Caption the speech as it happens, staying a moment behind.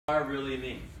bar really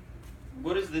mean?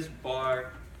 What does this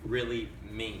bar really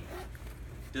mean?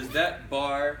 Does that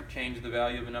bar change the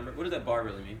value of a number? What does that bar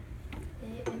really mean?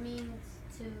 It means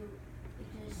it just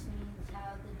means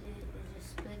how it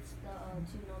just splits the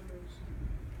two numbers.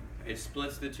 It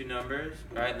splits the two numbers.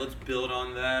 All right, let's build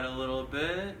on that a little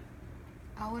bit.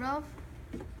 Out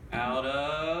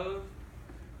of.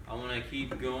 I want to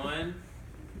keep going.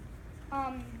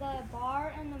 The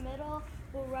bar in the middle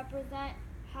will represent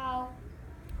how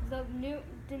the new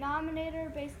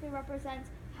denominator basically represents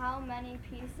how many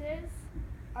pieces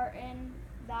are in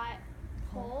that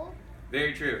whole.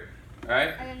 Very true. All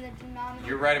right? And then the denominator.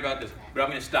 You're right about this. But I'm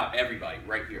going to stop everybody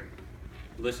right here.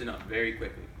 Listen up very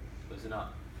quickly. Listen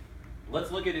up.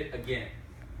 Let's look at it again.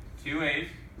 2A's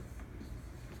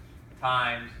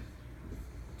times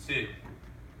 2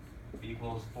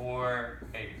 equals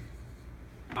 4A's.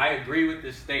 I agree with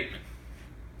this statement.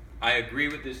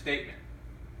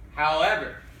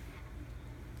 However,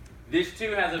 this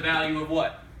 2 has a value of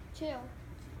what? 2.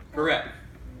 Correct.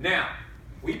 Now,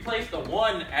 we place the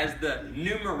 1 as the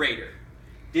numerator.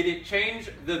 Did it change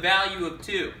the value of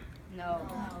 2? No.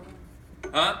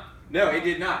 Huh? No, it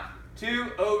did not.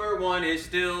 2 over 1 is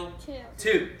still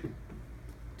 2.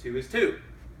 2 is 2.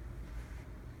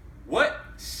 What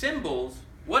symbols,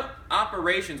 what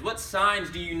operations, what signs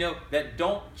do you know that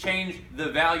don't change the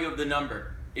value of the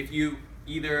number if you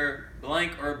either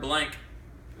blank or blank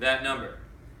that number?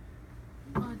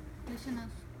 Addition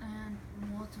and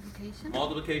multiplication.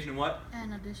 Multiplication and what?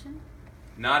 And addition.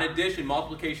 Not addition,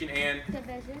 multiplication and?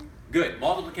 Division. Good,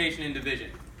 multiplication and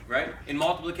division, right? In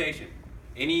multiplication,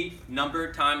 any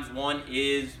number times 1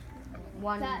 is?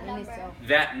 One That in number. itself.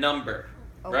 That number,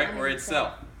 Oh, right? one Or in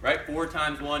itself, right? 4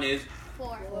 times 1 is?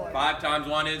 4. 5 times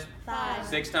 1 is? 5.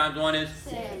 6 times 1 is?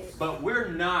 6. But we're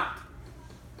not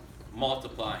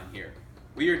multiplying here.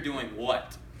 We are doing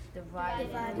what?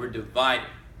 Divided. We're dividing.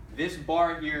 This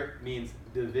bar here means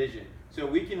division. So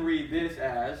we can read this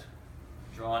as,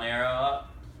 draw an arrow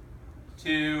up,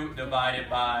 2 divided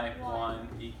by 1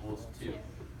 equals 2.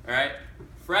 All right?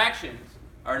 Fractions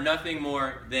are nothing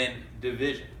more than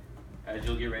division, as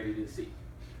you'll get ready to see.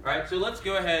 All right, so let's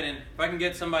go ahead and, if I can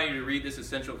get somebody to read this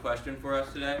essential question for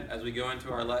us today as we go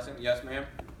into our lesson. Yes, ma'am?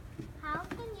 How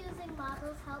can using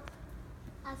models help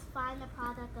us find the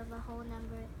product of a whole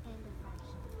number and a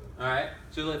fraction? All right,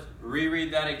 so let's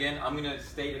reread that again. I'm going to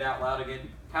state it out loud again.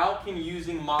 How can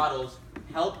using models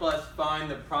help us find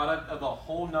the product of a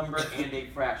whole number and a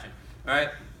fraction? All right,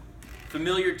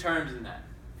 familiar terms in that.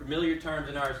 Familiar terms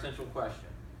in our essential question.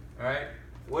 All right,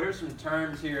 what are some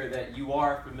terms here that you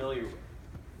are familiar with?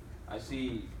 I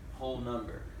see whole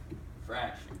number,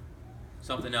 fraction.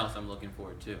 Something else I'm looking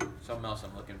for too.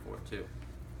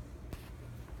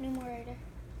 Numerator.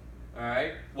 All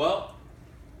right, well,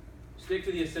 stick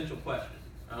to the essential question.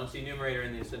 I don't see numerator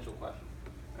in the essential question.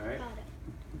 All right?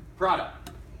 Product.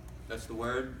 That's the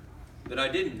word that I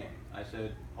didn't name. I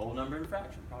said whole number and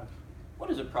fraction. Product.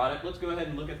 What is a product? Let's go ahead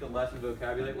and look at the lesson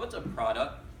vocabulary. What's a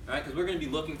product? All right, because we're going to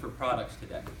be looking for products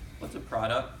today. What's a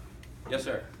product? Yes,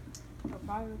 sir. A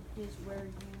product is where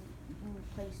you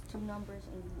replace two numbers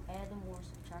and you add them or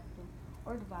subtract them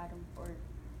or divide them or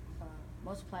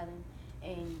multiply them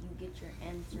and you get your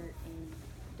answer and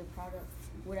the product,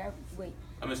 whatever. Wait.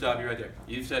 I'm going to stop you right there.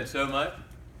 You said so much,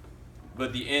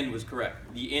 but the end was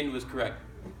correct. The end was correct.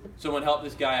 Someone help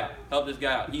this guy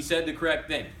out. He said the correct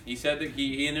thing. He said that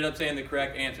he ended up saying the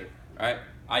correct answer. All right?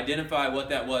 Identify what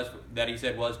that was that he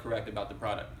said was correct about the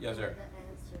product. Yes, sir.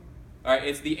 All right,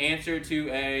 it's the answer to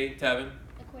a, Tevin.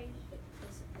 Equation.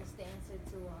 It's the answer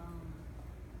to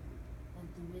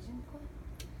a division point?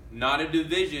 Not a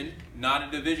division. Not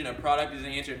a division. A product is an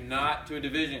answer not to a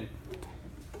division.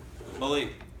 Malik,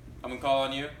 I'm going to call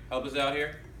on you. Help us out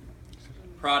here.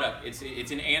 Product. It's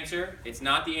an answer. It's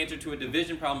not the answer to a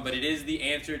division problem, but it is the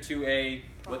answer to a,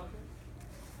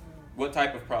 what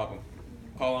type of problem?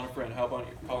 Call on a friend. Call on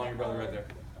your brother right there.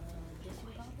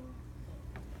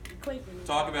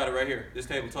 Talk about it right here. This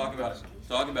table. Talk about it.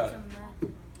 Talk about it.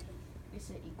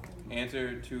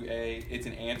 Answer to a. It's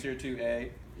an answer to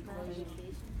a.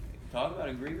 Talk about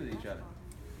agree with each other.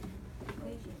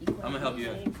 I'm gonna help you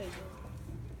out. I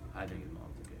think it's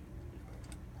multiplication.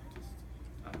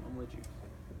 I'm with you.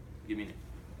 Give me it.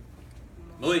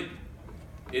 Malik,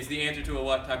 it's the answer to a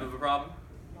what type of a problem?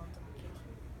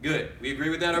 Good. We agree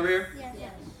with that over here? Yes.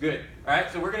 Good. All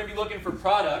right, so we're going to be looking for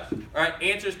products, all right,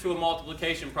 answers to a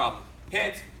multiplication problem.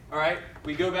 Hence, all right,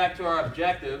 we go back to our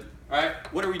objective, all right,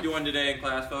 what are we doing today in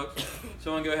class, folks?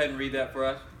 Someone go ahead and read that for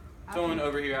us. Someone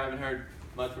over here, I haven't heard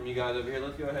much from you guys over here.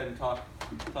 Let's go ahead and talk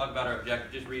about our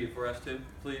objective. Just read it for us too,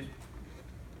 please.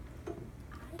 I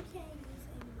can use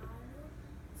a model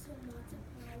to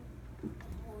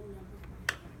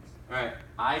All right,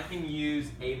 I can use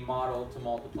a model to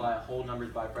multiply whole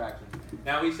numbers by fractions.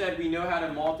 Now we said we know how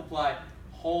to multiply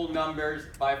whole numbers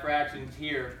by fractions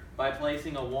here by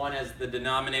placing a 1 as the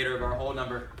denominator of our whole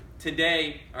number.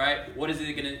 Today, all right, what does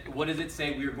it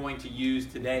say we're going to use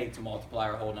today to multiply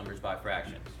our whole numbers by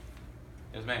fractions?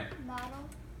 Yes, ma'am. Model.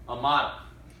 A model.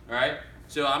 All right.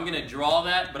 So I'm going to draw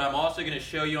that, but I'm also going to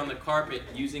show you on the carpet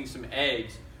using some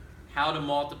eggs how to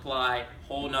multiply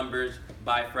whole numbers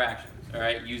by fractions. All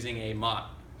right, using a model.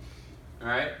 All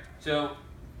right. So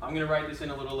I'm going to write this in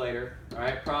a little later. All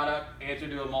right. Product, answer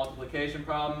to a multiplication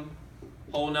problem.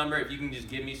 Whole number. If you can just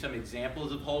give me some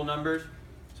examples of whole numbers.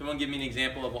 Someone give me an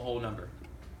example of a whole number.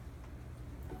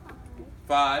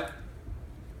 5.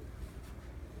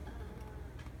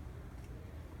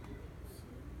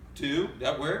 2.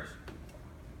 That works.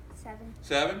 7.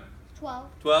 7. 12.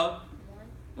 12.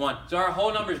 1. So our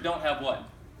whole numbers don't have what?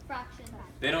 Fraction.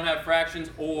 They don't have fractions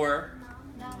or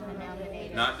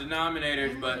Denominator. not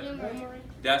denominators, but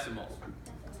decimals.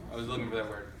 I was looking for that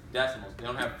word. Decimals. They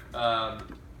don't have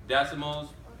decimals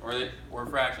or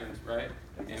fractions, right?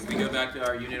 And we go back to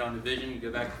our unit on division, you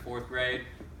go back to 4th grade,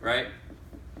 right?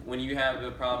 When you have a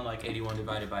problem like 81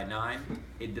 divided by 9,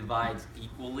 it divides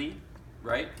equally,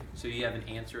 right? So you have an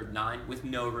answer of 9 with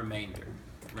no remainder,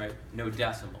 right? No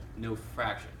decimal, no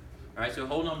fraction. All right, so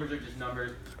whole numbers are just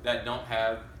numbers that don't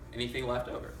have anything left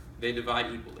over. They divide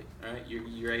equally, all right?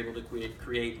 You're able to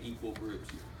create equal groups,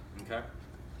 okay?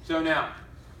 So now,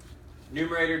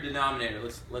 numerator, denominator.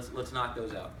 Let's knock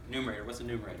those out. Numerator. What's a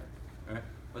numerator? All right.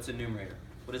 What's a numerator?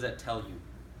 What does that tell you?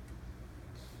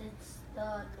 It's the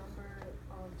number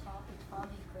on top. It's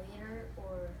probably greater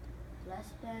or less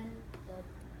than the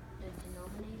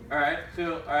denominator.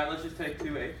 All right. Let's just take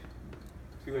 2/8.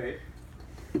 2/8.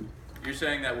 You're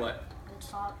saying that what? The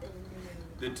top is the numerator.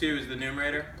 The 2 is the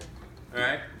numerator. All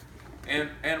right.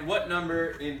 And what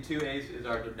number in 2/8 is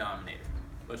our denominator?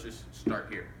 Let's just start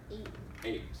here. 8.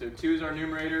 8. So 2 is our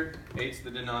numerator. 8's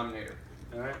the denominator.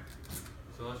 All right.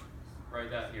 So let's write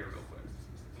that here real quick.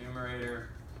 Numerator,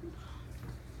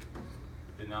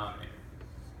 denominator.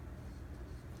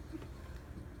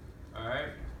 All right.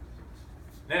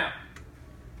 Now,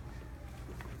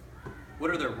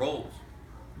 what are their roles?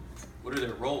 What are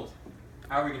their roles?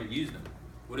 How are we going to use them?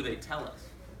 What do they tell us?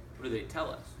 What do they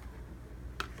tell us?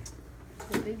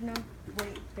 The big number,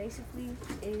 basically,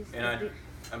 is. And I'm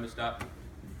going to stop.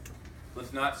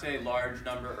 Let's not say large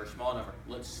number or small number.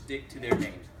 Let's stick to their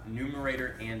names.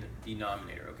 Numerator and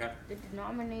denominator, okay? The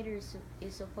denominator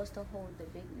is supposed to hold the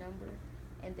big number,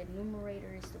 and the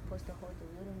numerator is supposed to hold the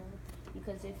little number.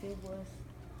 Because if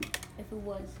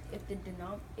the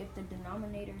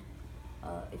denominator,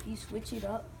 if you switch it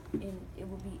up, and it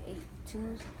will be 8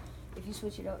 2s. If you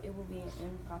switch it up, it will be an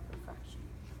improper fraction.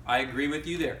 I agree with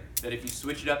you there, that if you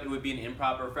switch it up, it would be an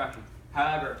improper fraction.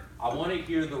 However, I want to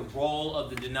hear the role of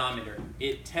the denominator.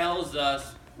 It tells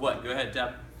us what? Go ahead, Deb.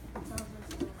 It tells us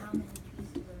how many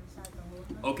pieces are inside the whole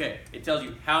number. Okay, it tells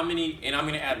you how many, and I'm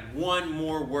going to add one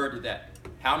more word to that.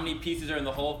 How many pieces are in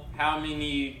the whole? How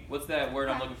many, what's that word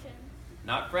I'm looking for?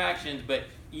 Not fractions, but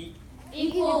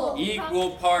equal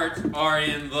parts are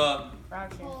in the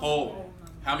Fraction. whole.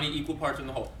 How many equal parts are in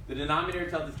the whole? The denominator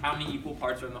tells us how many equal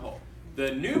parts are in the whole.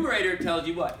 The numerator tells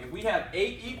you what? If we have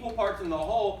 8 equal parts in the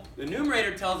whole, the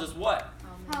numerator tells us what?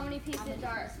 How many pieces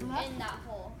are in that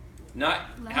hole? Not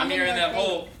how many are in that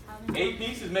whole. 8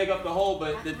 pieces make up the whole,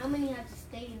 but How many have to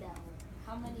stay in that hole?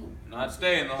 How many? not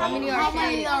stay in the whole. How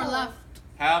many are left?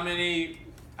 How many?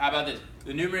 How about this?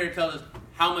 The numerator tells us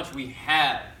how much we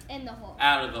have In the hole.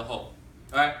 out of the whole.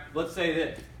 All right. Let's say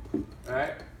this. All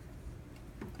right.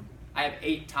 I have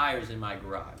 8 tires in my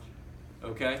garage.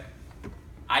 Okay.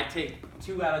 I take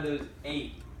 2 out of those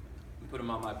 8 and put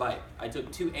them on my bike. I took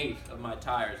 2/8 of my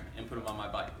tires and put them on my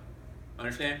bike.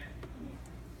 Understand?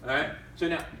 All right. So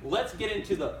now let's get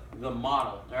into the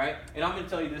model. All right. And I'm going to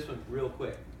tell you this one real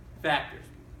quick. Factors.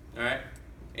 All right.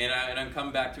 And I'm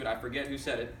coming back to it. I forget who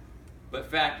said it, but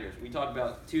factors. We talk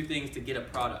about 2 things to get a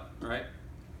product. All right.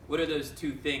 What are those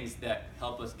 2 things that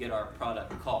help us get our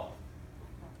product called?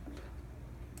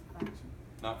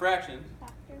 Not fractions.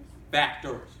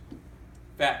 Factors.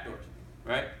 Factors,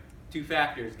 right? 2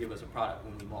 factors give us a product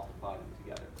when we multiply them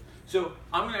together. So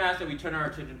I'm going to ask that we turn our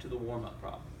attention to the warm-up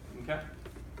problem, okay?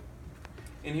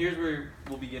 And here's where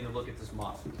we'll begin to look at this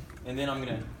model. And then I'm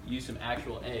going to use some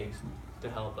actual eggs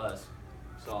to help us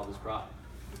solve this problem.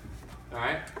 All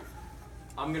right?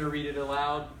 I'm going to read it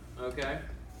aloud, okay?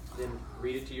 Then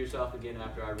read it to yourself again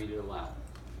after I read it aloud.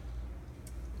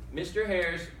 Mr.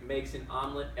 Harris makes an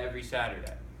omelet every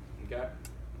Saturday, okay?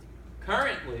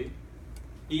 Currently,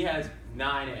 he has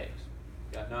 9 eggs.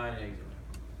 Got 9 eggs in there.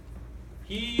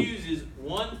 he uses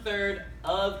 1/3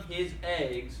 of his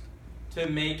eggs to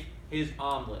make his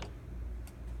omelet.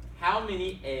 How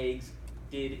many eggs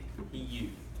did he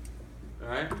use? All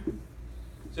right?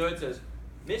 So it says,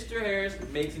 Mr. Harris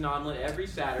makes an omelet every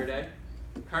Saturday.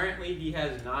 Currently, he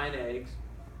has 9 eggs.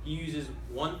 He uses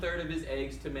 1/3 of his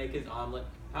eggs to make his omelet.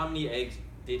 How many eggs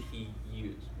did he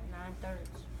use? 9/3.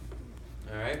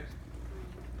 All right?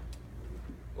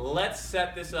 Let's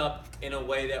set this up in a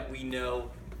way that we know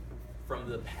from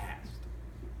the past.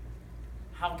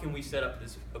 How can we set up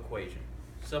this equation?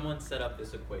 Someone set up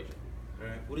this equation. All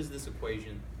right? What does this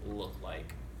equation look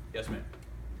like? Yes, ma'am.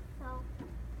 So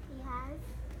he has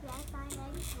 9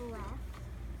 eggs left.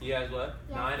 He has what?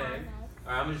 He has 9 9 eggs. eggs.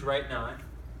 All right, I'm going to just write 9. I'm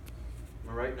going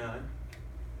to write 9.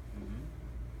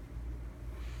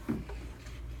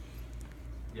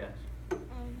 Yes.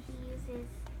 And he uses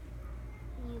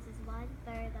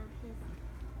 1/3 of his eggs.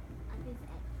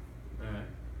 All right.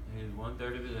 He uses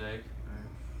 1/3 of his eggs. All right.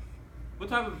 What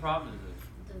type of problem is this?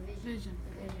 Division.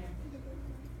 And he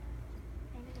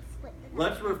split the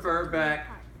Let's number refer into back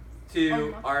parts.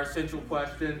 to our essential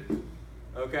question,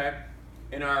 okay,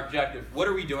 and our objective. What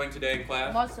are we doing today in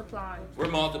class? Multiplying. We're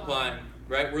multiplying,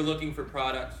 right? We're looking for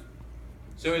products.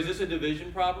 So is this a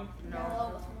division problem?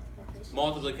 No.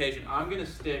 Multiplication. I'm going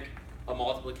to stick a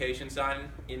multiplication sign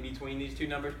in between these two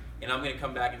numbers, and I'm going to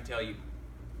come back and tell you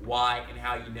why and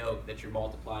how you know that you're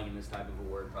multiplying in this type of a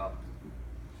word problem.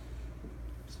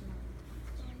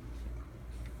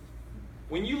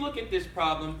 When you look at this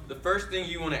problem, the first thing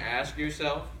you want to ask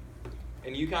yourself,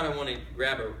 and you kind of want to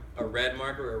grab a red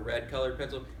marker or a red colored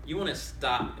pencil, you want to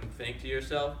stop and think to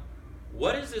yourself,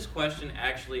 what is this question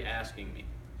actually asking me?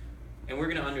 And we're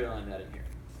going to underline that in here.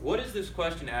 What is this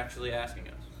question actually asking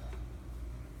us?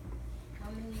 How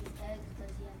many eggs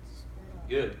does he have to split up?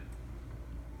 Good.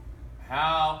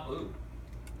 Ooh,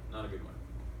 not a good one.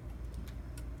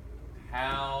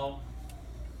 How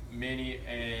many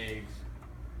eggs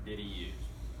did he use?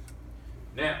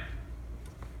 Now,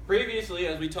 previously,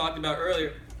 as we talked about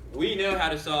earlier, we know how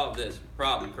to solve this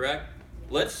problem, correct?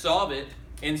 Let's solve it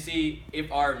and see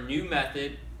if our new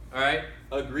method, all right,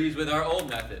 agrees with our old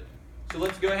method. So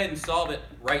let's go ahead and solve it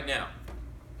right now.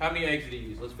 How many eggs did he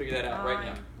use? Let's figure that out right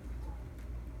now.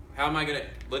 How am I going to,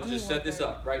 let's just set this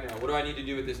up right now. What do I need to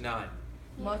do with this 9?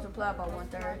 Multiply by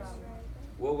 1/3.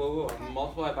 Whoa. I'm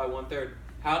multiply by 1/3.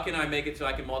 How can I make it so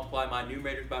I can multiply my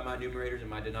numerators by my numerators and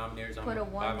my denominators Put a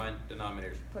by 1. my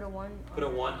denominators? Put a 1. Put a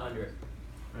 1 under it.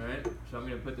 All right. So I'm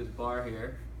going to put this bar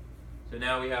here. So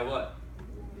now we have what?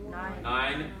 9.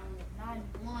 9.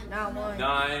 1.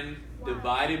 9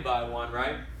 divided by 1,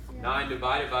 right? 9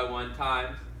 divided by 1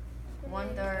 times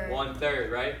 1/3.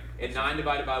 1/3, right? And 9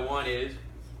 divided by 1 is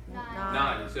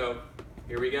 9. So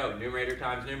here we go. Numerator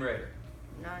times numerator.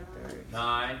 9/3.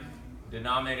 9.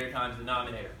 Denominator times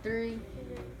denominator. 3.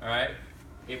 All right.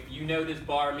 If you know this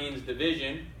bar means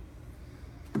division,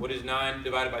 what is 9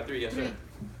 divided by 3? Yes, sir.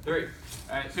 3.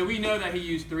 All right. So we know that he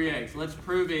used 3 eggs. Let's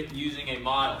prove it using a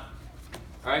model.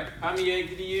 All right. How many eggs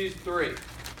did he use? 3.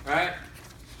 All right.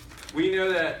 We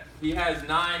know that he has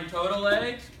 9 total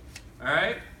eggs. All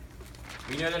right.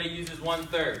 We know that he uses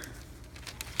 1/3.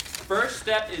 First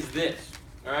step is this.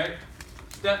 All right.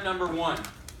 Step number 1.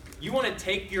 You want to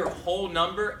take your whole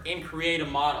number and create a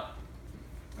model.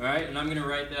 All right, and I'm going to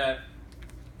write that.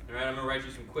 All right, I'm going to write you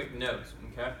some quick notes,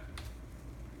 okay?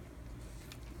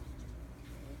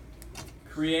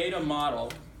 Create a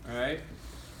model, all right?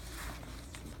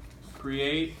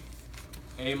 Create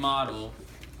a model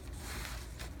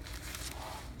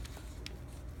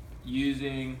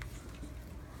using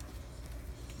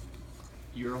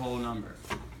your whole number.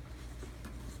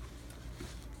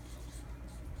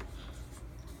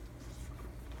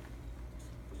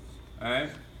 All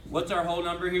right, what's our whole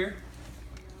number here?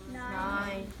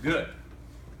 9. Good.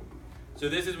 So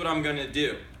this is what I'm going to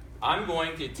do. I'm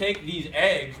going to take these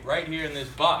eggs right here in this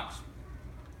box,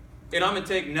 and I'm going to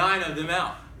take 9 of them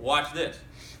out. Watch this.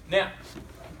 Now,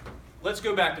 let's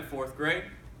go back to 4th grade,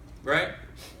 right?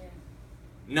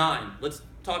 9. Let's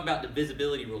talk about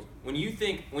divisibility rules. When you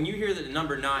hear the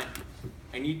number 9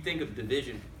 and you think of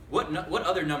division, what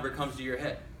other number comes to your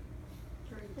head?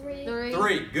 3.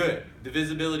 3. Good.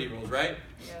 Divisibility rules, right?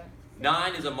 Yeah.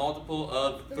 9 is a multiple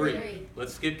of 3. 3.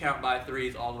 Let's skip count by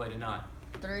 3s all the way to 9.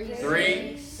 3.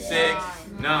 3, 6,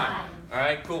 9. All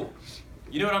right, cool.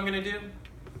 You know what I'm going to do?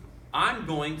 I'm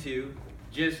going to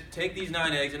just take these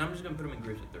 9 eggs and I'm just going to put them in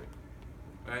groups of 3.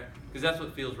 All right? Because that's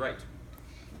what feels right.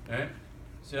 All right?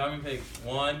 So I'm going to take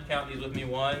 1. Count these with me.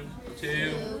 1,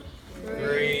 2,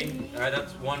 3. All right,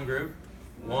 that's one group.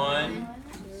 1,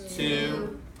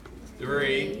 2,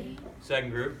 3. Second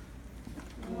group.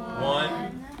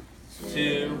 1,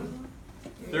 2,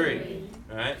 3.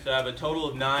 All right, so I have a total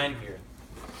of 9 here.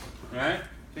 All right,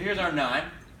 so here's our 9.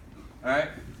 All right,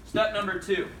 step number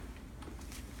 2.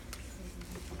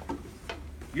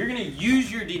 You're going to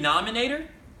use your denominator.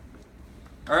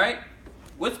 All right,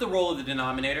 what's the role of the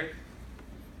denominator?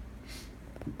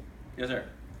 Yes, sir.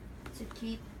 To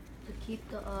keep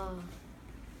the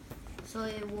so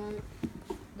it won't,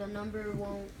 the numerator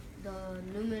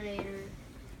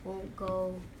won't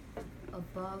go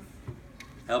above.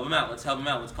 Help him out. Let's help him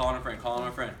out. Let's call on a friend. Call on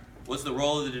a friend. What's the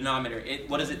role of the denominator?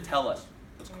 What does it tell us?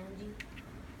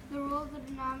 The rule of the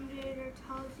denominator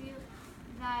tells you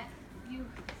that you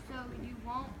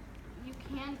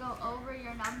can go over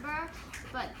your number,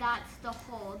 but that's the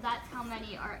whole. That's how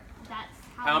many are. That's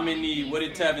How many? What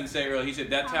did Tevin say earlier? He said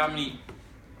that's how many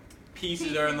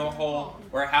pieces are in the whole,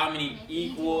 or how many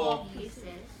equal pieces.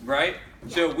 Right?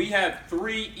 Yeah. So we have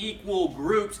 3 equal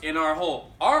groups in our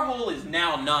whole. Our whole is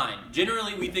now 9.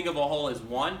 Generally, we think of a whole as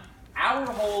 1.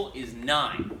 Our whole is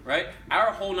 9, right?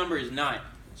 Our whole number is 9.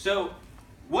 So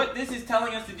what this is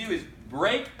telling us to do is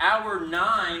break our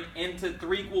 9 into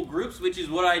 3 equal groups, which is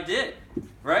what I did,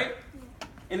 right?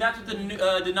 And that's what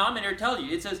the denominator tells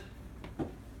you. It says,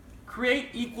 create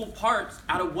equal parts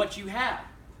out of what you have.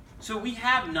 So we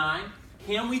have 9.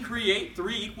 Can we create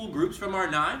 3 equal groups from our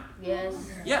 9? Yes.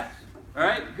 Yes. All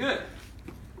right, good.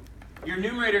 Your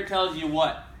numerator tells you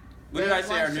what? What did I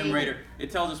say our numerator?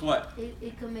 It tells us what?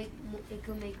 It can make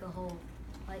a whole.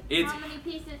 Like How many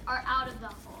pieces are out of the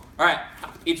whole? All right,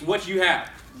 it's what you have.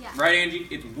 Yeah. Right, Angie?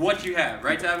 It's what you have.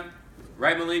 Right, Tavin?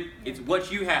 Right, Malik? It's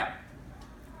what you have.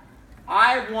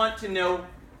 I want to know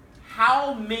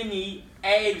how many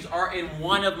eggs are in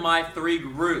one of my 3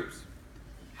 groups.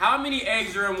 How many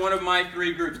eggs are in one of my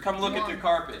 3 groups? Come look at your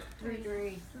carpet.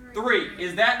 3. 3.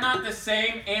 Is that not the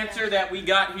same answer that we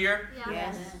got here? Yeah.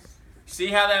 Yes. See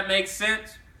how that makes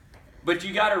sense? But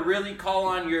you got to really call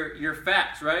on your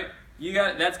facts, right?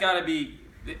 That's got to be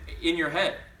in your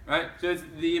head, right? So it's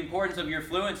the importance of your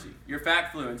fluency, your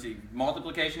fact fluency,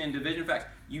 multiplication and division facts.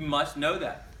 You must know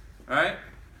that, all right?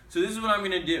 So this is what I'm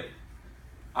going to do.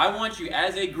 I want you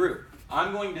as a group,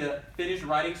 I'm going to finish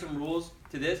writing some rules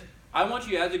to this. I want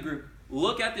you as a group,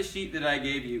 look at the sheet that I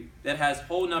gave you that has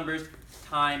whole numbers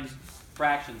times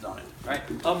fractions on it, right?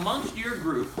 Amongst your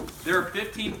group, there are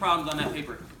 15 problems on that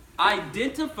paper.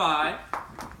 Identify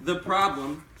the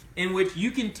problem in which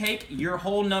you can take your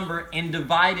whole number and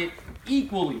divide it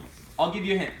equally. I'll give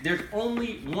you a hint. There's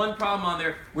only one problem on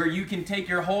there where you can take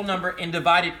your whole number and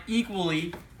divide it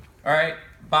equally, all right,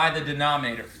 by the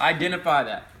denominator. Identify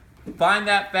that. Find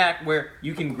that fact where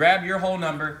you can grab your whole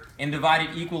number and divide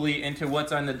it equally into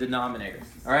what's on the denominator.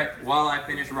 All right, while I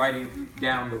finish writing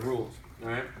down the rules. All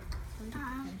right?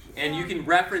 And you can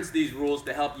reference these rules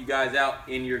to help you guys out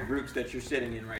in your groups that you're sitting in right